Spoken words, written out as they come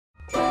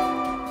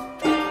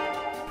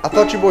I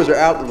thought you boys are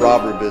out the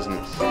robbery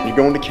business. You're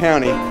going to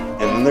county,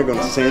 and then they're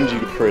gonna send you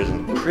to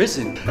prison.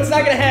 Prison? That's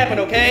not gonna happen,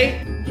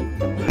 okay?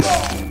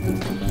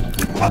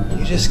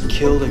 You just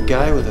killed a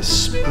guy with a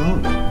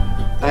spoon.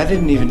 I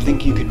didn't even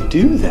think you could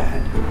do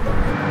that.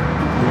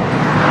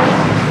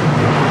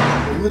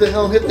 Who the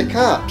hell hit the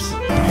cops?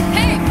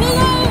 Hey, pull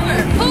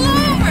over! Pull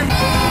over!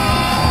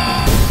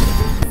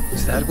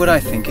 Is that what I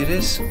think it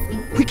is?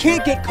 We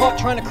can't get caught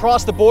trying to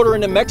cross the border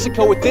into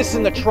Mexico with this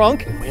in the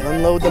trunk. We'll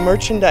unload the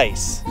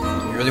merchandise.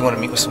 You really want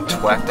to meet with some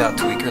twacked out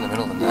tweaker in the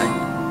middle of the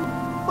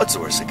night? What's the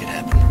worst that could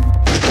happen?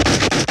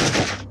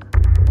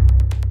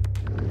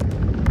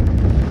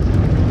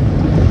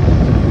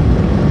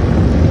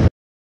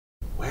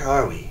 Where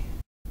are we?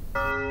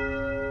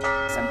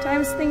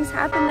 Sometimes things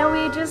happen that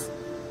we just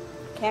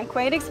can't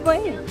quite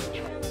explain.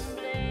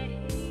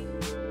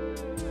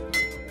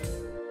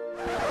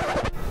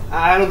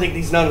 I don't think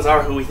these nuns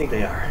are who we think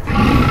they are.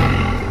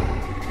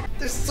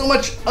 There's so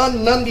much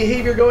un-nun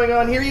behavior going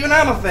on here, even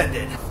I'm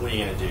offended. What are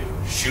you gonna do?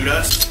 Shoot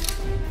us?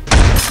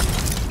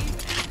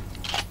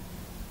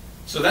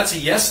 So that's a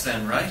yes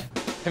then, right?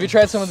 Have you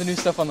tried some of the new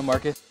stuff on the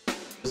market?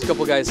 There's a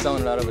couple guys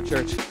selling it out of a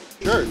church.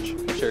 Church?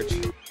 A church.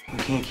 We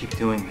can't keep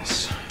doing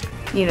this.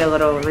 Need a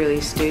little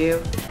release, do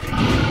you?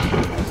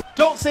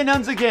 Don't say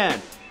nuns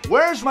again!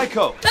 Where's my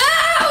coat?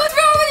 Ah! What's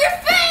wrong with your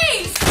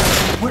face?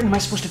 What am I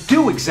supposed to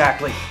do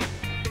exactly?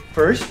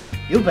 First,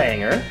 you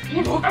bang her.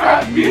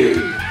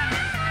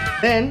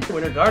 Then,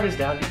 when her guard is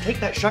down, you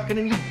take that shotgun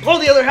and you blow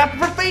the other half of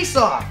her face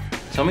off.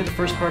 Tell me the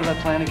first part of that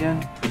plan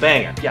again. You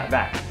bang her. Yeah,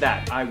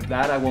 that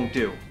I won't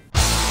do.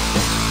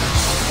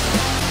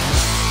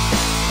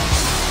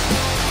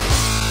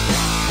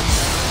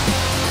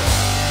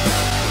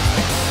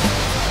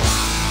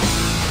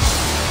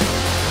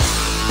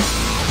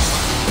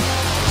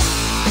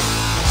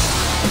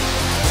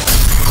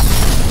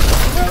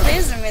 It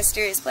is a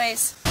mysterious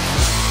place.